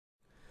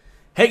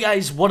Hey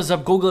guys, what is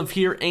up? Golglove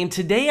here, and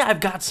today I've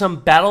got some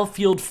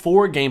Battlefield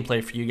 4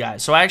 gameplay for you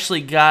guys. So I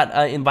actually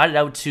got invited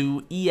out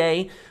to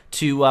EA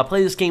to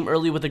play this game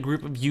early with a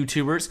group of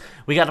YouTubers.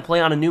 We got to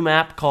play on a new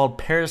map called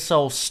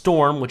Paracel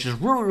Storm, which is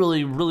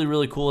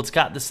really cool. It's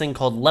got this thing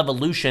called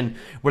Levolution,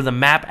 where the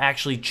map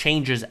actually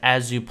changes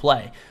as you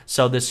play.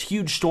 So this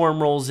huge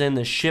storm rolls in,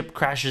 the ship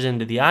crashes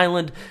into the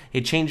island,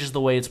 it changes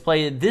the way it's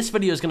played. This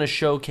video is going to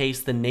showcase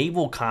the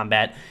naval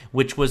combat,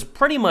 which was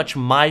pretty much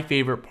my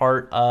favorite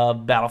part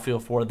of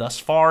Battlefield 4 thus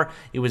far.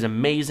 It was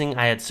amazing.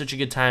 I had such a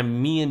good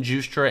time. Me and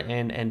Justra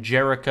and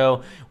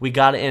Jericho, we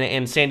got in,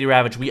 and Sandy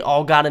Ravage, we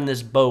all got in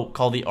this boat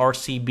called the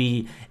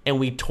RCB, and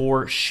we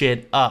tore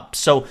shit up.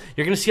 So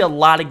you're going to see a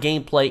lot of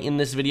gameplay in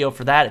this video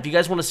for that. If you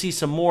guys want to see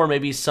some more,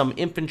 maybe some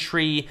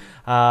infantry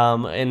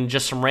and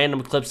just some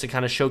random clips to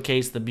kind of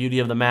showcase the beauty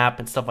of the map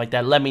and stuff like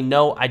that, let me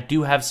know. I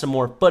do have some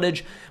more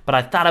footage, but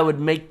I thought I would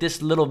make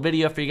this little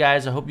video for you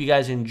guys. I hope you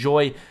guys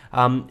enjoy.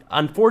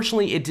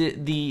 Unfortunately,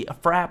 the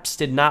fraps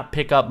did not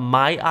pick up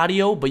my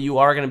audio, but you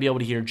are going to be able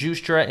to hear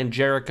Justra and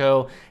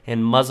Jericho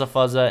and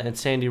Muzzafuzza and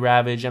Sandy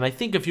Ravage, and I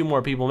think a few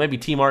more people, maybe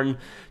T Martin.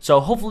 So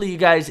hopefully you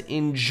guys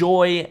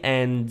enjoy,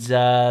 and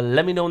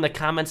let me know in the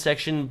comment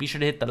section. Be sure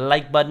to hit the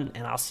like button,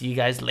 and I'll see you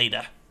guys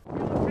later.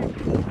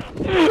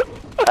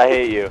 I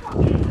hate you.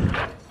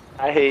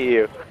 I hate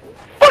you.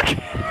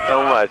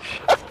 So much.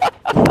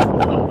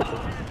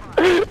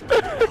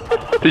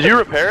 Did you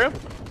repair him?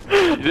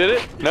 You did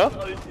it? No?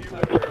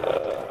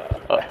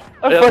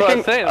 That's what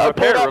I'm saying. I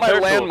pulled out my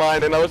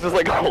landmine and I was just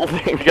like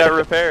holding. You got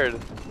repaired.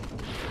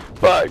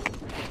 Fuck.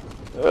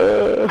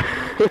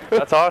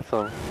 That's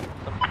awesome.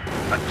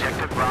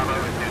 Objective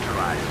Bravo is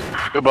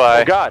neutralized.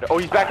 Goodbye. Oh god. Oh,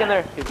 he's back in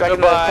there. He's back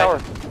Goodbye. in the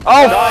tower.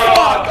 Oh, no.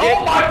 fuck!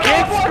 Oh my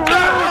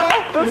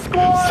god! The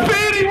squad!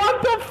 Speedy,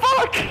 what the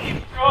fuck?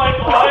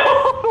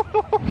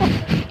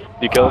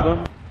 You killed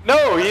him?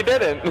 No, he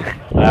didn't.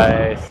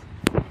 Nice.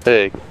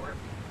 Hey.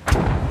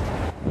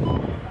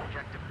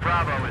 Objective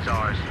Bravo is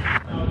ours.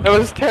 It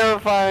was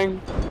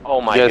terrifying.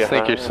 Oh my god. You guys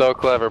think you're so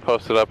clever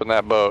posted up in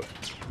that boat.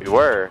 We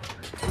were.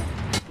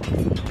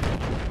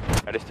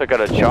 I just took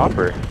out a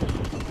chopper.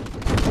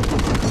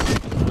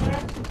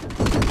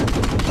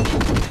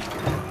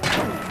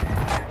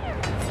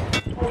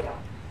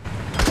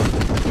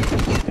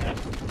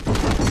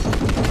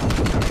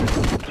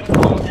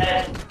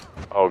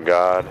 Oh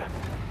god.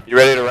 You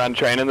ready to run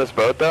train in this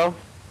boat though?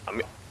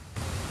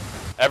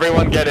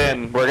 Everyone get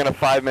in. We're gonna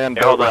 5-man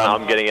boat Hold on,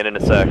 run. I'm getting it in a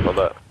sec. Hold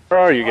up. Where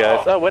are you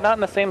guys? Oh, we're not in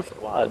the same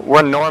squad.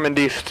 We're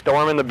Normandy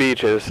storming the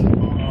beaches.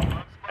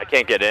 I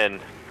can't get in.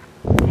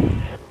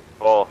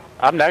 Oh.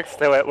 I'm next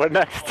to it. We're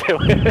next to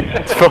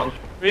it.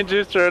 Me and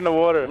Juice are in the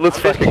water. Let's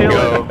fucking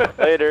go.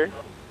 Later.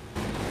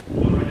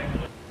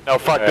 No,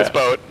 fuck this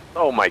boat.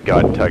 Oh my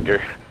god,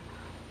 Tucker.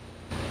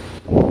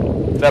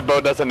 That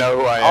boat doesn't know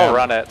who I am. I'll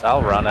run it.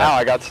 I'll run it. Ow,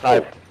 I got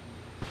sniped.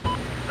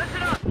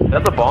 Is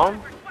that the bomb?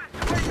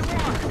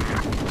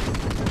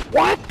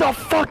 What the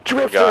fuck,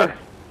 Drifter?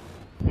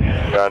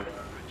 God. God.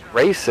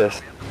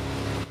 Racist.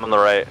 I'm on the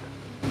right.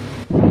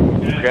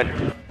 Good.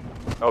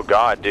 Oh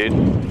god, dude.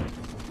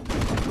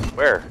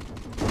 Where?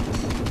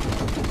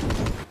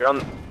 You're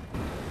on.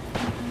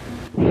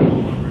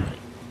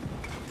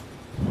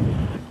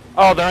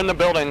 Oh, they're in the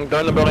building.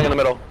 They're in the building in the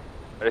middle.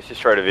 I just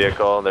destroyed a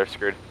vehicle. They're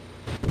screwed.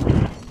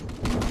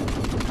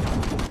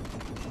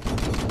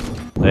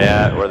 They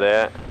at? Where they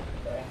at?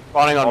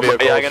 Spawning on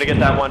vehicles. Yeah, I gotta get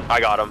that one. I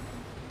got him.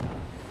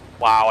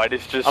 Wow, I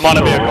just I'm on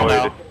a vehicle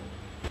destroyed. now.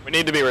 We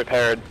need to be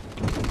repaired.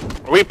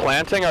 Are we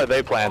planting or are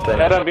they planting?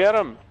 Get him, get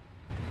him.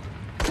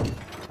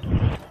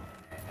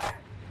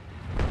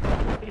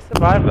 He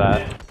survived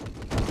that.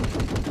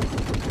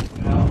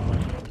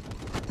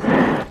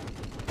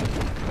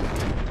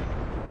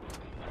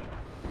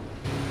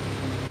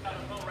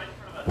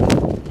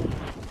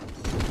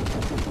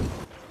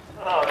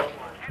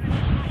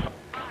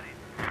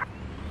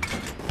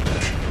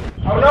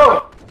 Oh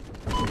no!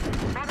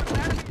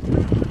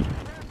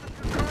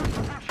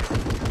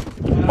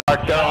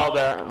 Mark, they're all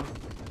there.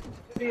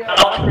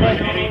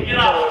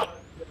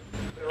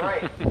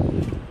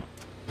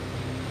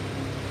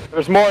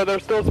 There's more, they're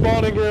still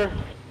spawning here.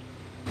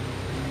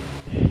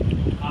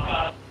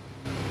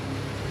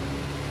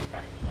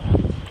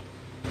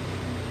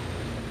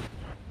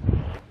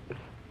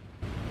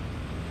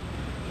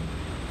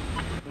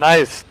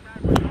 Nice.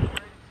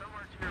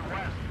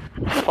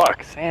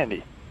 Fuck,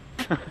 Sandy.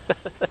 Too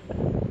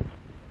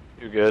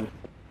good.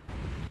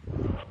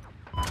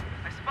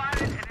 I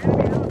spotted an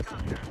enemy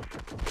helicopter.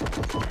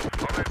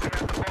 Already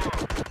have the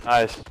bomb.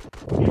 Nice.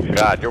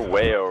 God, you're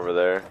way over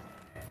there.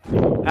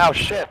 Ow,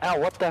 shit. Ow,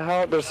 what the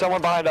hell? There's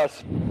someone behind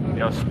us. You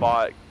know,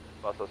 spot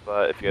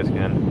if you guys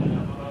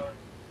can.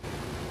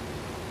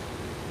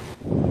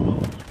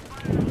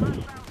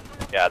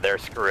 Yeah, they're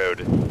screwed.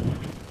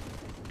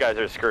 You guys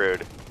are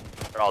screwed.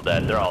 They're all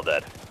dead. They're all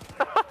dead.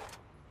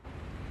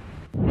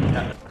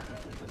 I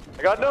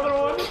got another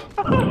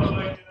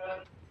one.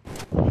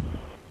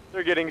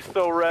 They're getting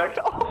so wrecked.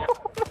 Oh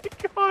my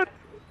god.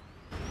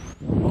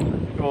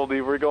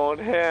 Goldie, we're going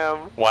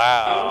ham.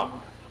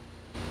 Wow.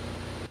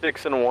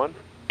 6 and 1.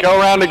 Go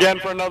around again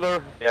for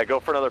another. Yeah, go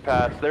for another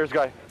pass. There's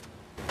guy.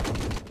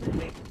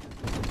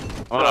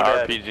 I'm on Not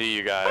bad. RPG,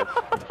 you guys.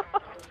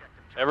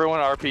 Everyone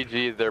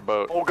RPG their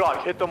boat. Oh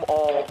god, hit them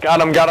all.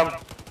 Got him, got him.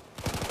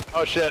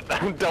 Oh shit,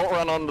 don't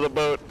run onto the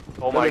boat.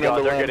 Oh my Living god, on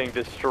the they're run. getting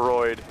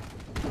destroyed.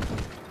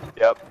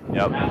 Yep,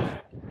 yep.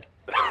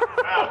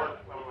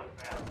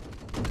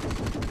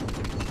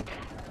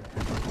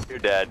 You're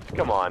dead.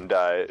 Come on,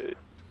 die.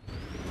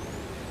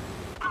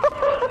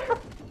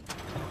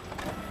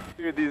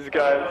 Dude, these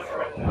guys.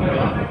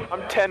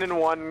 I'm 10 and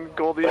 1.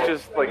 Goldie's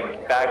just like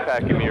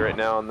backpacking me right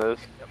now on this.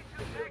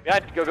 Yeah,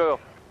 go.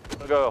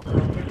 Go.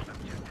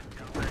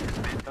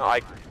 No, I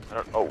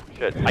don't. Oh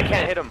shit! I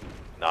can't hit him.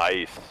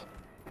 Nice.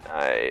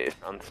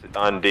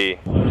 On D.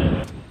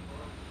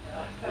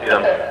 See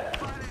them?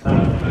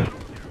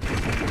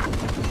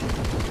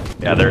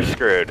 Yeah, they're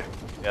screwed.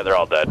 Yeah, they're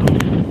all dead.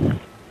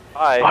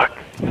 Hi. Fuck.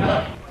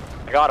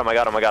 I got him.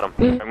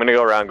 I'm gonna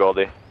go around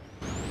Goldie.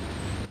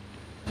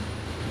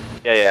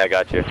 Yeah, I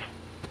got you.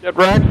 Get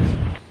wrecked.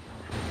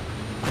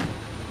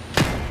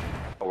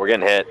 Oh, we're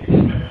getting hit.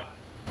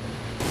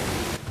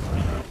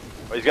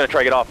 Oh, he's gonna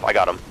try to get off. I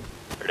got him.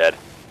 They're dead.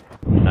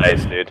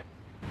 Nice, dude.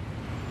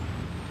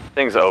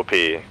 Thing's OP.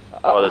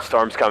 Oh, the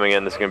storm's coming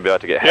in. This is gonna be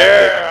about to get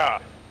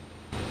hectic.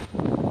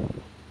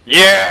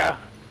 Yeah!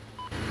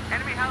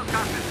 Enemy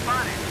helicopter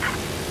spotted.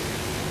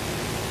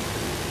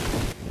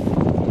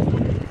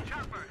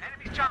 Chopper,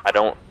 enemy chopper. I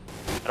don't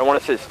want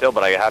to sit still,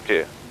 but I have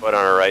to. Put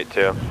on our right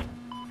too.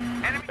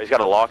 Enemy He's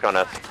got a lock on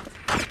us.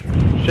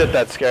 Shit,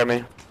 that scared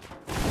me.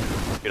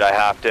 Dude, I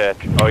have to.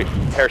 Oh, he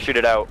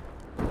parachuted out.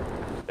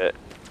 Shit.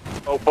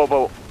 Oh,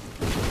 Bobo.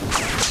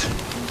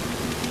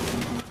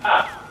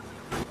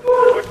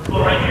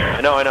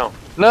 I know.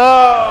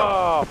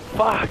 No!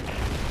 Fuck!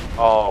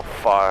 Oh,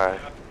 fuck.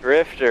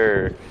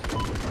 Drifter.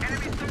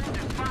 enemy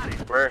soldier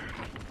spotted. Where?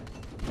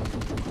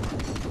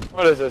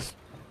 What is this?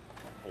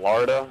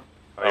 Florida?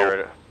 Oh, you're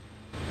right.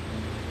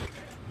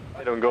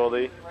 Hit him,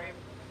 Goldie.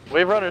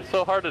 Wave Runner's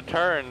so hard to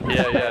turn.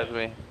 Yeah, it's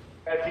me.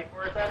 Got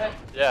T4s on it?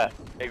 Yeah.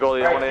 Hey,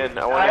 Goldie, I want in.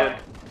 Hold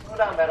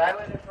on, that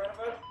island in front of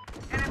us.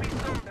 Enemy I'm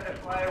soldier. gonna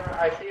fly over.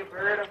 I see a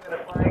bird. I'm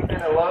gonna fly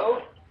kind of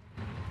low.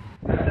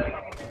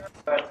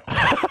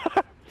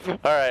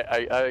 Alright,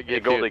 I Hey,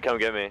 get Goldie, you. come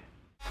get me.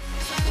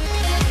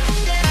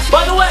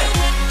 By the way,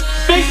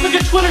 Facebook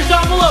and Twitter's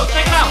down below.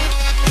 Check it out.